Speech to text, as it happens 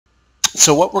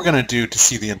So what we're going to do to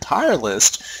see the entire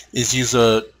list is use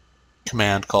a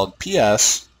command called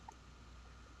ps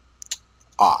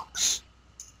aux.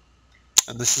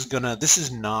 And this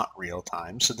is not real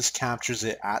time, so this captures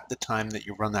it at the time that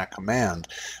you run that command.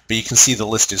 But you can see the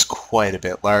list is quite a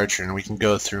bit larger, and we can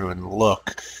go through and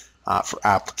look for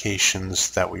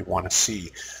applications that we want to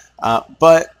see.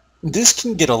 But this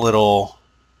can get a little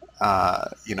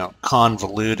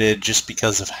convoluted just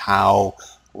because of how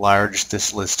large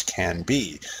this list can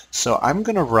be. So I'm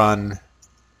going to run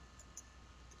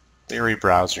Theory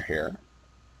Browser here.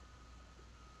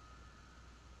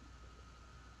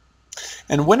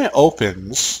 And when it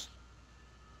opens,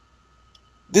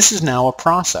 this is now a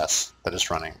process that is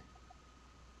running.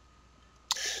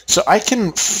 So I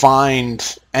can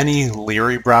find any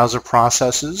Leary browser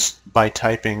processes by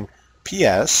typing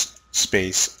ps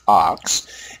space aux,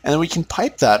 and then we can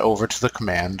pipe that over to the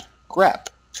command grep,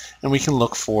 and we can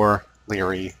look for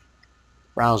Leary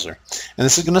browser. And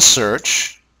this is going to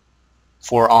search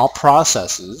for all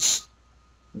processes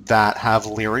that have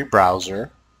Leary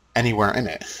browser anywhere in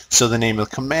it. So the name of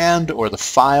the command or the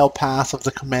file path of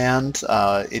the command,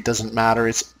 it doesn't matter.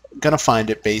 It's going to find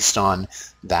it based on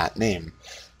that name.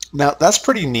 Now that's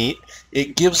pretty neat.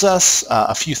 It gives us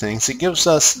a few things. It gives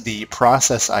us the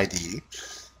process ID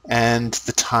and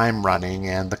the time running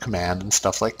and the command and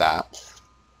stuff like that.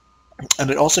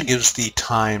 And it also gives the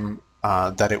time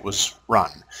that it was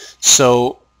run.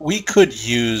 So we could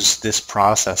use this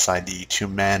process ID to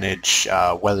manage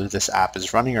whether this app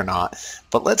is running or not,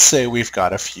 but let's say we've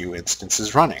got a few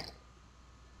instances running.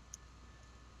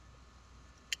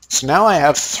 So now I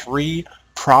have 3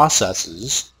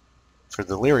 processes for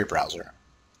the Leary browser.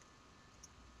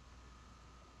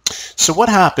 So what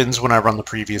happens when I run the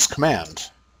previous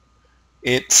command?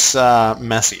 It's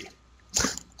messy.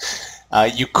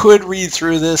 You could read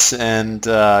through this, and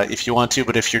if you want to,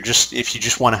 but if you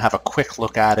just want to have a quick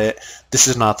look at it, this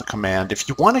is not the command. If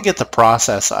you want to get the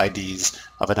process IDs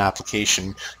of an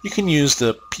application, you can use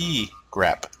the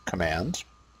pgrep command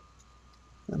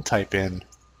and type in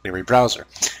Leary browser.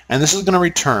 And this is going to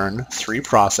return 3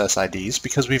 process IDs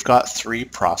because we've got 3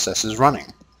 processes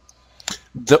running.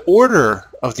 The order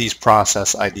of these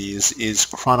process IDs is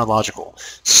chronological.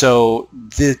 So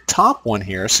the top one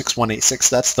here, 6186,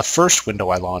 that's the first window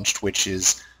I launched, which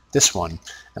is this one.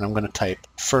 And I'm going to type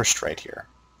first right here.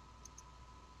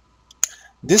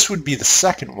 This would be the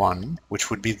second one, which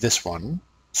would be this one.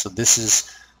 So this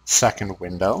is second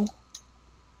window.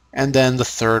 And then the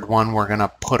third one we're going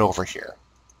to put over here.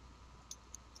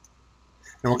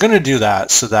 And we're going to do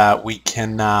that so that we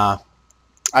can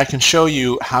I can show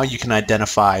you how you can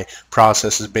identify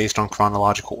processes based on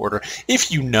chronological order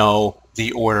if you know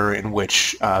the order in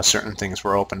which certain things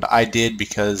were opened. I did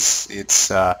because it's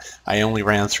I only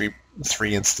ran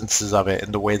three instances of it,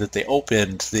 and the way that they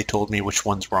opened, they told me which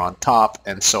ones were on top,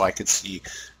 and so I could see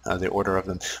the order of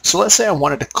them. So let's say I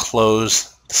wanted to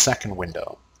close the second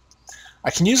window.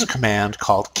 I can use a command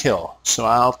called kill. So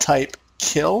I'll type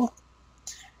kill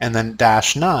and then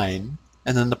 -9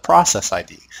 and then the process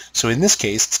ID. So in this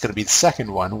case, it's going to be the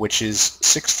second one, which is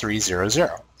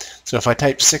 6300. So if I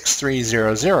type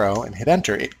 6300 and hit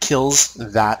enter, it kills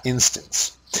that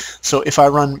instance. So if I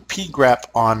run pgrep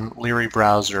on Leary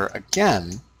browser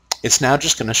again, it's now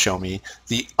just going to show me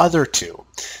the other 2.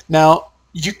 Now,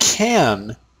 you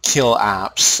can kill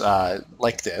apps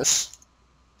like this.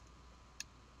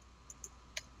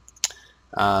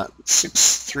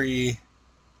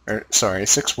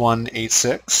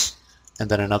 6186, and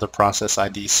then another process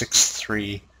ID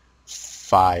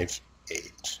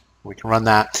 6358. We can run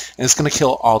that, and it's going to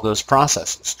kill all those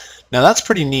processes. Now that's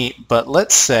pretty neat, but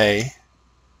let's say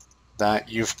that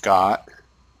you've got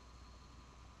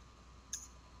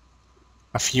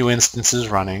a few instances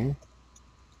running,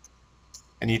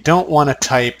 and you don't want to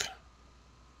type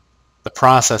the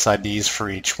process IDs for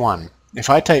each one. If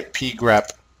I type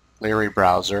pgrep Leary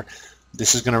browser,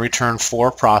 this is going to return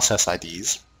 4 process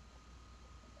IDs.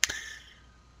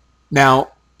 Now,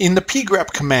 in the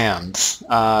pgrep command,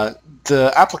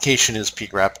 the application is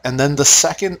pgrep, and then the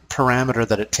second parameter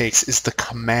that it takes is the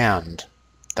command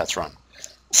that's run.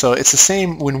 So it's the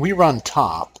same when we run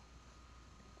top.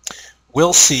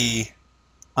 We'll see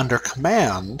under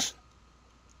command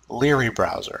Leary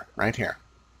browser right here.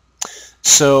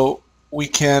 So we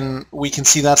can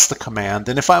see that's the command,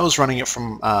 and if I was running it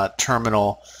from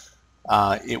terminal,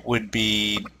 it would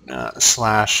be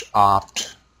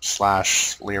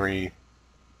 /opt/Leary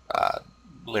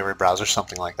Leary browser,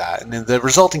 something like that. And then the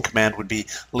resulting command would be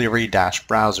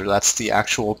Leary-browser. That's the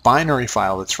actual binary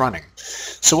file that's running.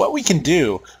 So what we can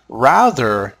do,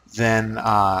 rather than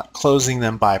closing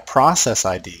them by process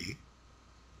ID,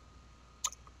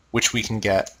 which we can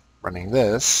get running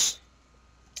this,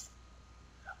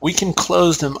 we can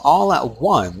close them all at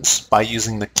once by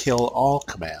using the kill all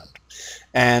command.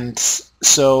 And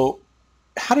so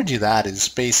how to do that is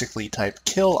basically type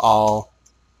kill all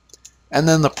and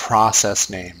then the process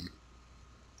name,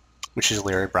 which is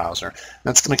Leary Browser.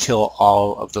 That's going to kill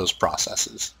all of those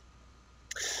processes.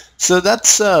 So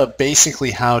that's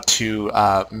basically how to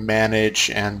manage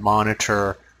and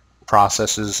monitor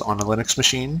processes on a Linux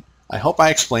machine. I hope I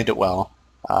explained it well.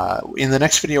 In the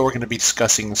next video, we're going to be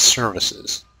discussing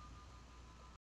services.